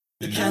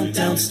The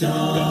countdown starts.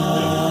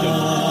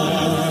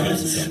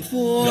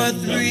 4,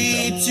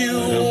 3, 2,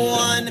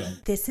 1.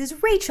 This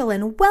is Rachel,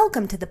 and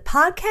welcome to the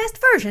podcast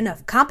version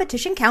of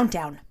Competition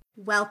Countdown.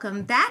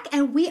 Welcome back,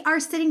 and we are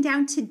sitting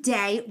down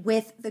today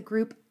with the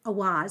group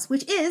Awaaz,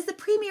 which is the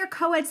premier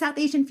co-ed South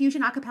Asian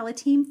fusion a cappella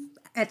team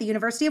at the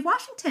University of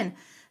Washington.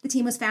 The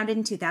team was founded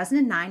in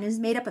 2009 and is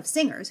made up of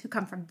singers who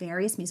come from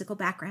various musical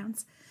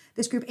backgrounds.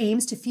 This group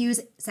aims to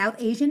fuse South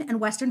Asian and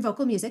Western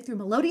vocal music through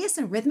melodious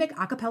and rhythmic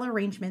a cappella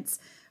arrangements.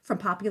 From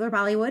popular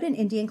Bollywood and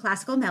Indian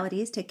classical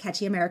melodies to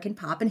catchy American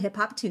pop and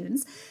hip-hop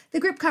tunes, the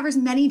group covers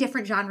many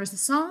different genres of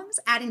songs,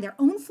 adding their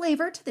own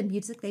flavor to the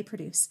music they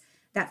produce.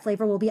 That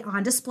flavor will be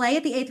on display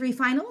at the A3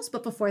 finals,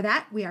 but before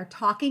that, we are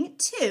talking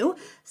to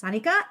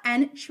Sanika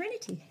and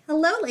Srinity.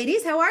 Hello,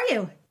 ladies. How are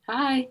you?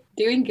 Hi.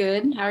 Doing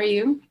good. How are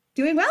you?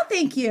 Doing well,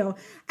 thank you.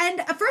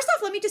 And first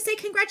off, let me just say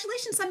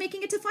congratulations on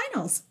making it to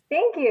finals.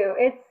 Thank you.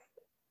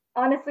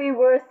 Honestly,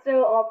 we're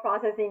still all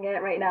processing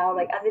it right now.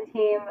 Like, as a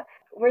team,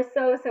 we're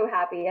so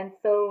happy and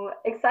so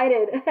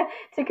excited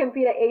to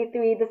compete at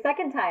A3 the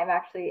second time,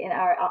 actually, in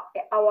our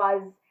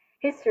Awaaz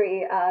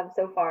history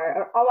so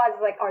far. Awaaz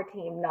is like our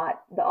team,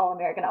 not the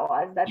All-American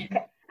Awaaz.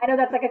 I know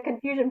that's like a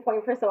confusion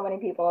point for so many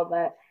people,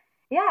 but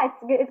yeah,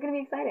 it's going to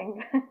be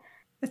exciting.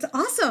 That's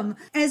awesome.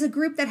 As a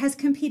group that has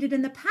competed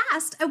in the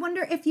past, I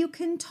wonder if you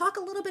can talk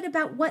a little bit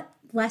about what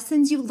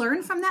lessons you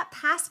learned from that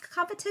past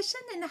competition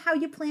and how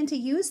you plan to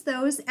use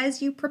those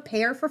as you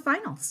prepare for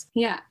finals.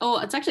 Yeah. Oh,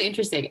 it's actually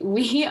interesting.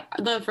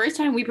 The first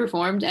time we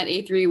performed at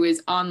A3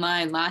 was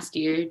online last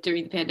year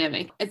during the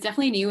pandemic. It's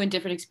definitely a new and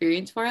different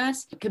experience for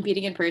us,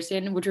 competing in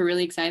person, which we're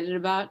really excited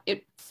about.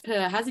 It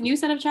has a new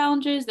set of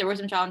challenges. There were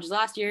some challenges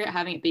last year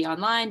having it be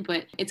online,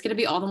 but it's going to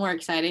be all the more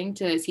exciting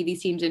to see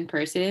these teams in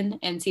person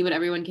and see what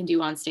everyone can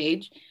do on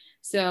stage.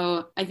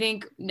 So I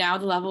think now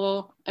the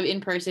level of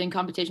in-person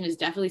competition has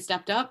definitely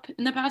stepped up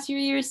in the past few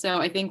years. So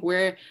I think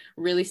we're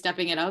really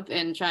stepping it up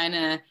and trying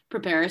to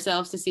prepare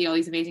ourselves to see all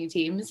these amazing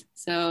teams.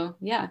 So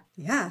yeah.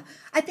 Yeah.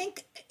 I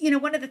think,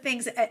 one of the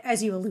things,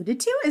 as you alluded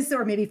to, is,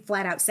 or maybe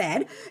flat out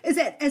said, is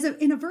that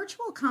in a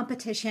virtual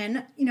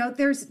competition,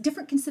 there's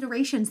different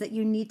considerations that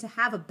you need to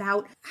have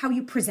about how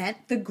you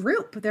present the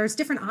group. There's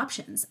different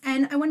options.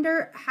 And I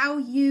wonder how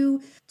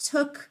you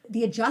took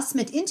the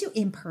adjustment into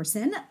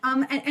in-person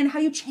and how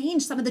you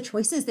changed some of the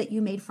choices that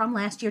you made from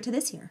last year to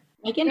this year.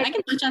 I can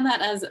touch on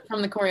that as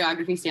from the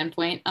choreography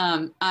standpoint.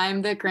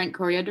 I'm the current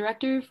choreo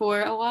director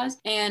for Awaaz,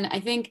 and I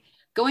think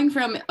going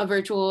from a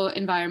virtual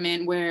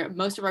environment where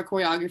most of our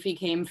choreography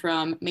came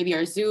from maybe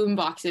our Zoom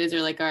boxes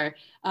or like our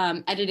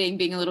editing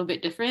being a little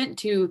bit different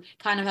to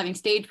kind of having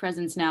stage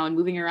presence now and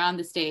moving around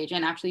the stage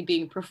and actually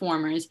being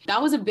performers.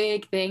 That was a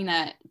big thing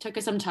that took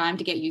us some time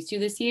to get used to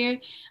this year,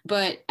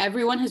 but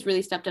everyone has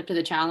really stepped up to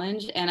the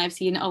challenge, and I've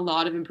seen a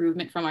lot of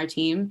improvement from our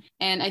team.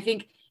 And I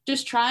think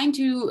just trying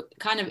to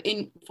kind of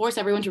force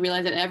everyone to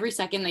realize that every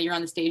second that you're on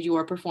the stage, you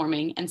are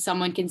performing and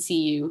someone can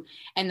see you,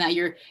 and that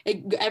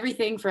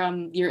everything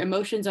from your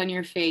emotions on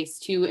your face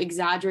to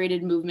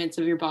exaggerated movements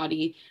of your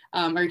body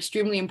are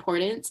extremely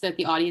important so that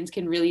the audience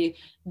can really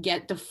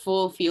get the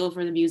full feel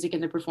for the music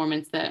and the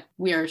performance that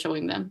we are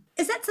showing them.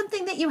 Is that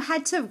something that you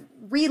had to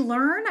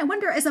relearn? I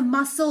wonder, as a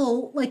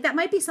muscle, like that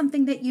might be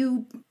something that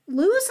you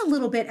lose a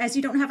little bit as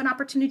you don't have an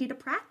opportunity to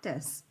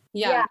practice.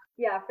 Yeah,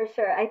 for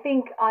sure. I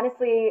think,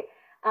 honestly,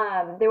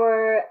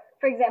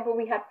 for example,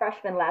 we had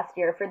freshmen last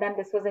year. For them,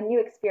 this was a new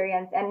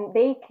experience, and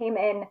they came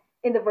in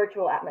the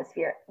virtual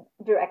atmosphere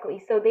directly.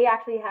 So they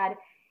actually had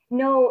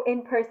no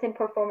in-person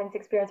performance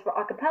experience for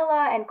a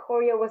cappella, and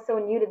choreo was so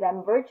new to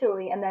them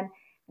virtually. And then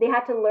they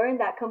had to learn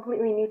that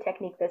completely new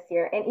technique this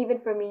year. And even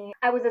for me,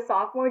 I was a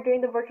sophomore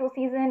during the virtual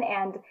season,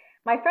 and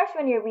my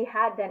freshman year, we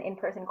had done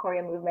in-person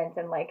choreo movements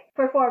and like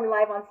performed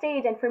live on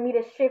stage. And for me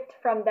to shift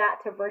from that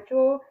to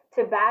virtual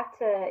to back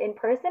to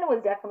in-person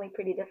was definitely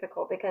pretty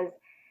difficult because,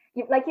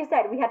 like you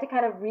said, we had to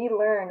kind of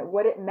relearn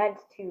what it meant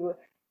to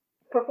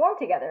perform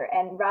together.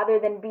 And rather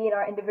than be in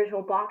our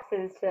individual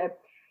boxes, to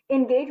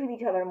engage with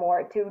each other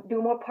more, to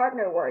do more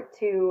partner work,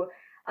 to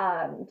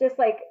just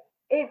like,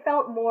 it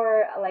felt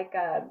more like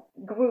a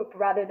group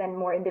rather than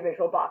more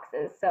individual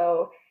boxes.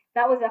 So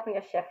that was definitely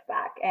a shift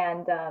back.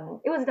 And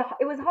it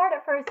was hard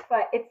at first,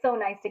 but it's so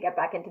nice to get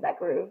back into that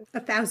groove.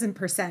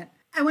 1,000%.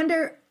 I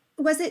wonder,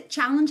 was it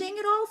challenging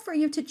at all for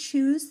you to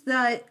choose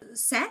the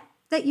set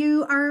that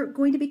you are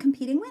going to be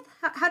competing with?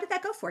 How did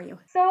that go for you?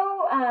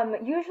 So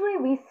usually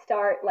we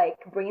start like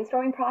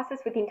brainstorming process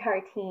with the entire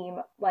team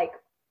like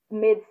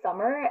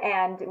midsummer,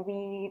 and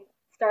we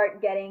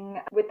start getting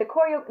with the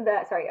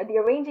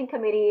arranging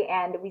committee,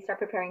 and we start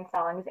preparing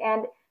songs.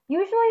 And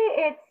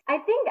usually I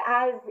think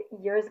as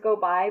years go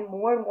by,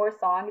 more and more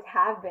songs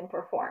have been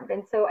performed.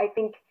 And so I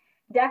think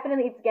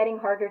definitely it's getting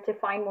harder to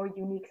find more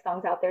unique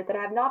songs out there that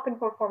have not been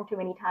performed too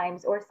many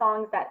times, or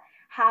songs that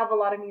have a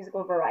lot of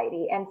musical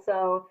variety. And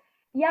so,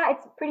 yeah,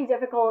 it's pretty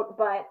difficult,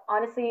 but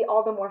honestly,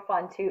 all the more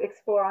fun to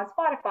explore on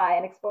Spotify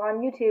and explore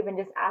on YouTube and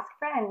just ask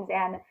friends,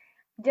 and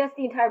just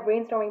the entire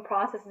brainstorming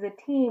process as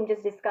a team,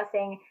 just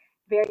discussing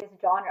various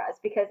genres.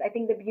 Because I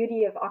think the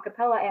beauty of a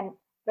cappella and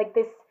like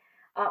this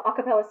a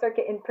cappella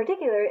circuit in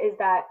particular is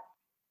that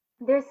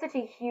there's such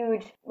a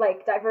huge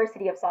like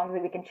diversity of songs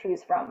that we can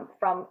choose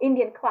from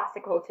Indian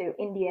classical to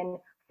Indian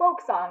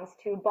folk songs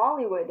to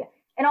Bollywood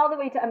and all the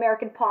way to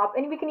American pop,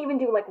 and we can even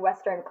do like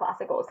Western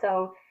classical.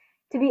 So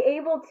to be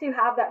able to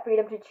have that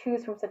freedom to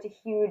choose from such a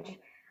huge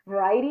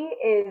variety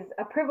is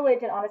a privilege,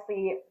 and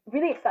honestly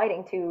really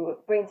exciting to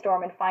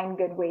brainstorm and find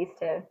good ways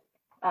to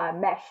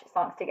mesh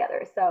songs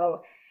together.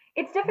 So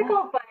it's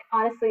difficult, but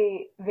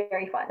honestly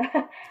very fun.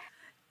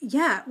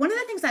 Yeah, one of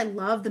the things I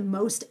love the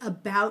most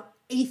about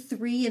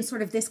A3 and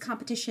sort of this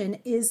competition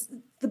is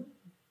the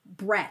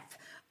breadth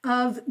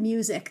of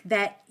music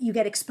that you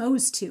get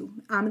exposed to,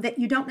 that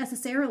you don't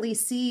necessarily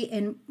see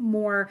in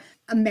more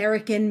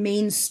American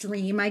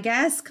mainstream, I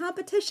guess,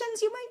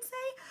 competitions, you might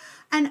say.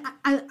 And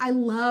I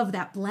love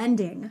that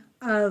blending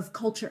of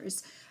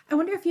cultures. I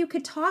wonder if you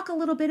could talk a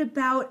little bit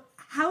about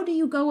how do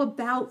you go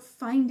about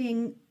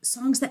finding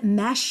songs that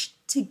mesh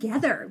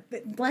together,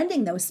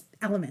 blending those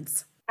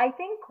elements? I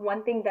think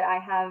one thing that I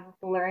have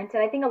learned,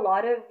 and I think a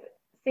lot of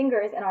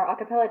singers in our a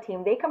cappella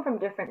team, they come from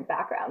different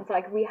backgrounds.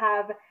 Like we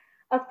have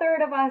a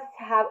third of us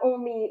have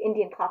only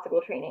Indian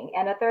classical training,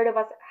 and a third of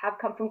us have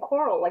come from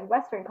choral, like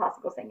Western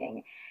classical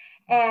singing.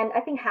 And I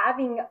think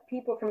having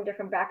people from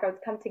different backgrounds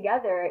come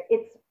together,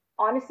 it's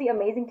honestly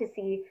amazing to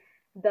see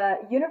the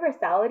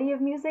universality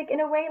of music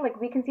in a way. Like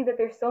we can see that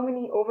there's so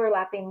many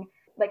overlapping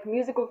like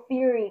musical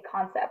theory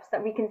concepts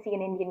that we can see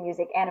in Indian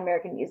music and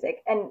American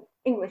music and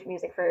English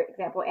music, for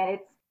example. And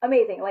it's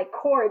amazing. Like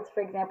chords,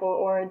 for example,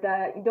 or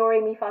the do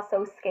re mi fa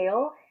so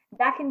scale,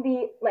 that can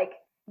be like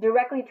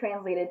directly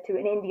translated to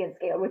an Indian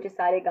scale, which is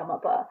sa re ga ma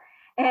pa.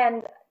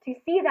 And to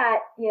see that,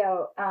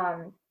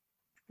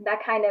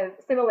 that kind of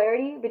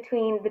similarity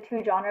between the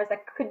two genres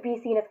that could be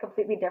seen as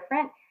completely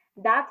different,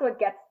 that's what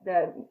gets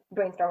the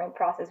brainstorming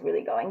process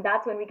really going.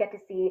 That's when we get to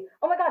see,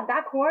 oh my God,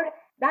 that chord,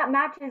 that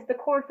matches the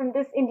chord from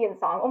this Indian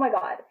song. Oh my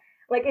God.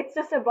 Like it's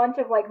just a bunch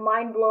of like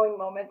mind blowing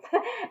moments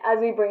as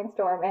we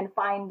brainstorm and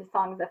find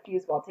songs that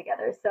fuse well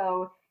together.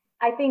 So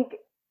I think,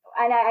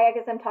 and I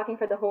guess I'm talking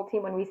for the whole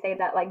team when we say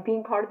that like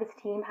being part of this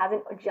team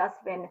hasn't just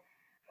been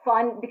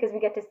fun because we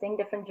get to sing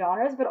different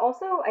genres, but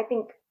also I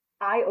think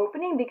eye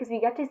opening because we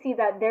get to see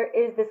that there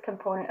is this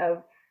component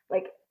of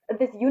like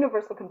this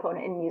universal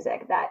component in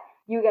music that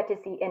you get to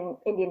see in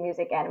Indian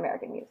music and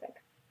American music.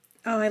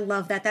 Oh, I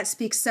love that. That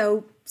speaks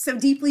so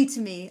deeply to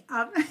me.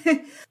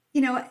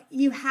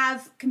 You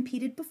have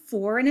competed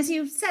before, and as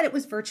you said, it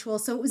was virtual,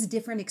 so it was a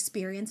different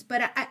experience.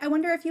 But I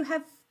wonder if you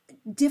have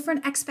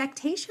different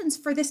expectations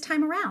for this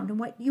time around and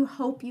what you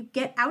hope you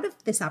get out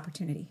of this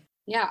opportunity.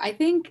 Yeah, I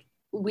think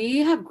we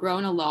have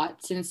grown a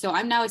lot since, so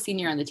I'm now a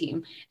senior on the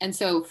team. And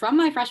so from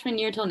my freshman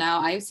year till now,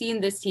 I've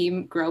seen this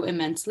team grow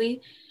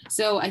immensely.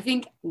 So I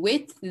think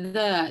with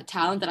the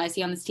talent that I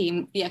see on this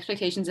team, the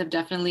expectations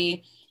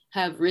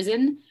have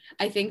risen.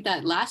 I think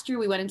that last year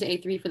we went into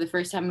A3 for the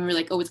first time and we were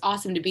like, oh, it's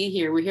awesome to be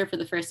here. We're here for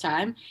the first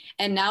time.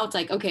 And now it's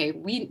like, okay,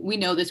 we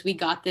know this, we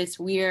got this.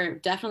 We're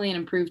definitely an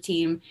improved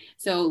team.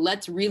 So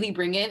let's really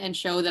bring it and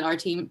show that our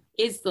team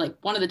is like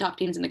one of the top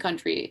teams in the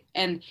country.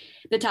 And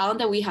the talent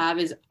that we have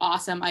is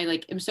awesome.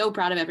 I'm so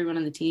proud of everyone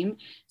on the team.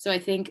 So I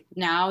think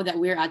now that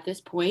we're at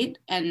this point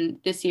and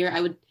this year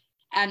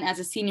and as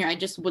a senior, I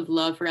just would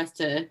love for us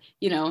to,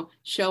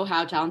 show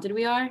how talented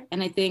we are.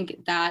 And I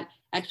think that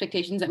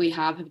expectations that we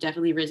have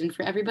definitely risen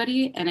for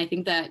everybody. And I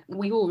think that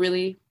we will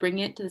really bring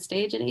it to the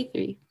stage at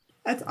A3.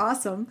 That's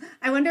awesome.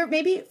 I wonder,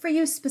 maybe for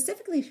you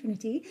specifically,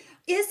 Trinity,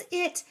 is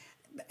it,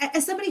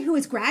 as somebody who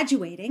is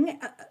graduating,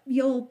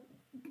 you'll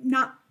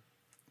not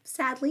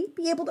sadly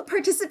be able to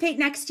participate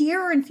next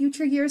year or in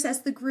future years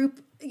as the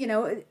group,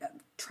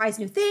 tries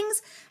new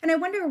things. And I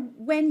wonder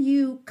when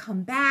you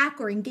come back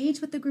or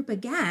engage with the group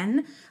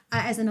again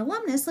as an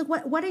alumnus, like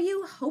what are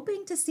you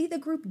hoping to see the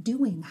group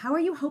doing? How are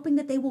you hoping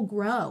that they will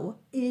grow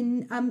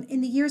in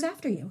the years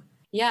after you?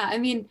 Yeah, I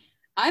mean,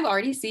 I've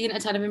already seen a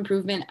ton of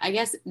improvement. I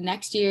guess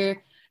next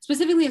year,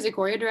 specifically as a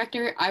choreo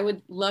director, I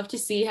would love to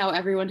see how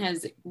everyone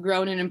has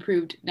grown and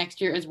improved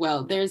next year as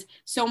well. There's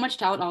so much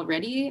talent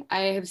already. I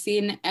have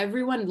seen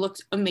everyone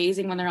looks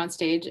amazing when they're on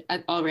stage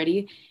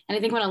already. And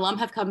I think when alum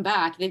have come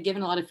back, they've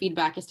given a lot of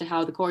feedback as to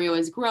how the choreo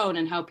has grown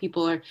and how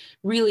people are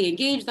really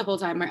engaged the whole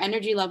time. Our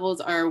energy levels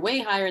are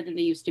way higher than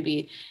they used to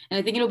be. And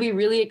I think it'll be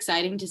really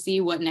exciting to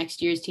see what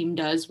next year's team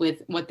does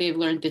with what they've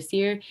learned this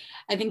year.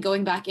 I think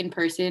going back in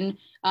person,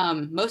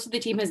 most of the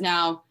team has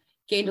now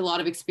gained a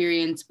lot of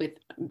experience with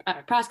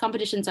past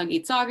competitions,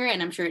 Sangeet Sagar, and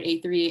I'm sure at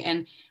A3.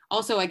 And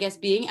also, I guess,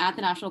 being at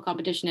the national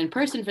competition in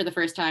person for the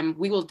first time,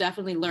 we will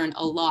definitely learn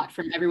a lot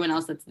from everyone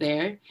else that's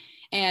there.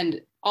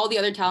 And all the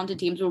other talented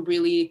teams will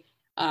really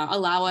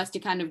allow us to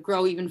kind of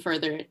grow even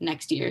further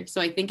next year.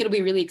 So I think it'll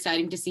be really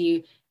exciting to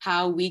see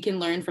how we can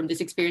learn from this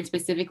experience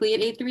specifically at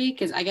A3,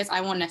 because I guess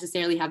I won't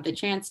necessarily have the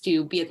chance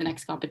to be at the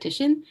next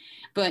competition,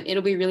 but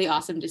it'll be really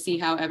awesome to see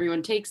how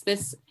everyone takes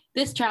this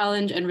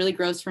challenge and really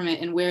grows from it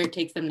and where it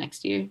takes them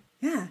next year.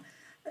 Yeah.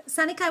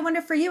 Sanika, I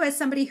wonder for you as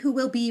somebody who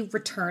will be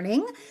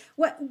returning,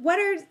 what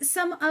are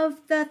some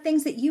of the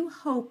things that you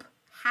hope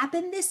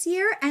happen this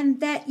year and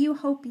that you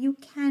hope you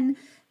can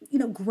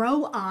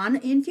grow on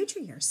in future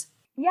years?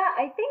 Yeah,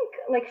 I think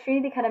like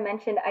Srinidhi kind of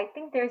mentioned, I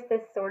think there's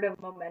this sort of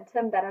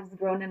momentum that has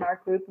grown in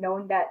our group,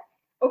 knowing that,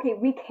 okay,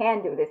 we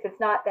can do this. It's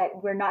not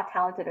that we're not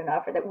talented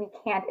enough or that we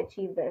can't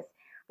achieve this.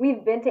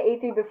 We've been to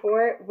A3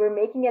 before. We're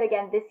making it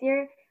again this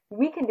year.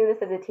 We can do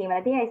this as a team. And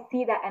I think I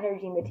see that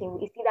energy in the team.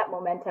 We see that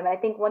momentum. And I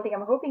think one thing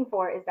I'm hoping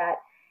for is that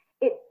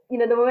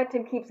the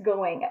momentum keeps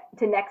going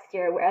to next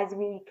year, whereas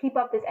we keep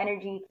up this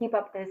energy, keep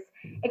up this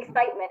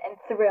excitement and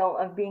thrill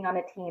of being on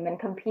a team and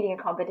competing in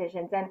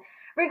competitions. And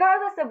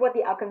regardless of what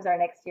the outcomes are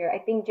next year, I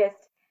think just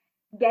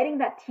getting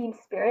that team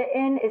spirit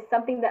in is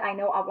something that I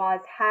know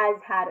Awaaz has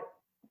had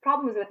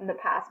problems with in the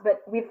past,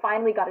 but we've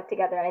finally got it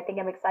together. And I think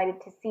I'm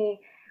excited to see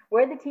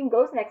where the team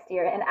goes next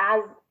year. And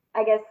as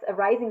I guess a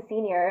rising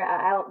senior,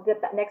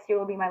 that next year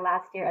will be my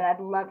last year, and I'd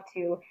love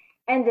to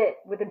end it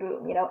with a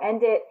boom.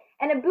 End it.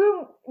 And a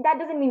boom, that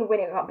doesn't mean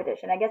winning a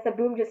competition. I guess a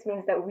boom just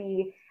means that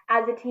we,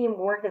 as a team,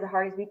 worked as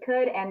hard as we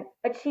could and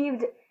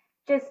achieved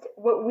just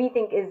what we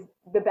think is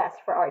the best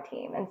for our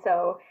team. And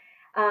so,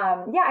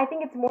 I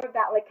think it's more of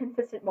that like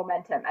consistent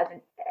momentum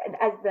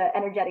as the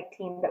energetic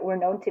team that we're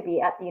known to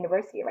be at the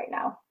university right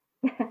now.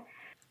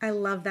 I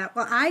love that.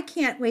 Well, I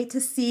can't wait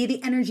to see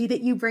the energy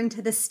that you bring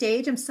to the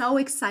stage. I'm so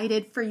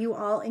excited for you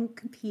all in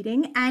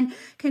competing, and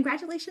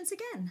congratulations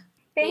again.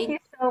 Thank you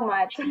so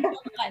much.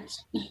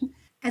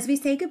 As we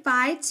say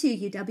goodbye to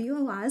UW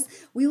Awaaz,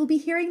 we will be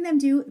hearing them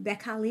do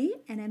Bekali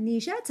and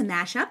Amnesia. It's a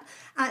mashup.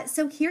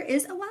 So here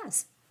is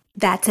Awaaz.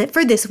 That's it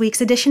for this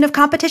week's edition of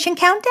Competition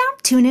Countdown.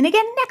 Tune in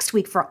again next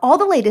week for all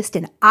the latest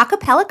in a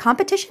cappella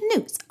competition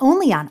news,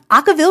 only on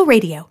Acaville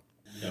Radio.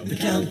 The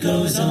count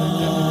goes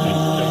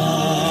on.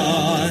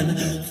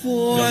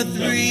 4,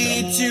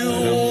 3, 2,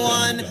 1.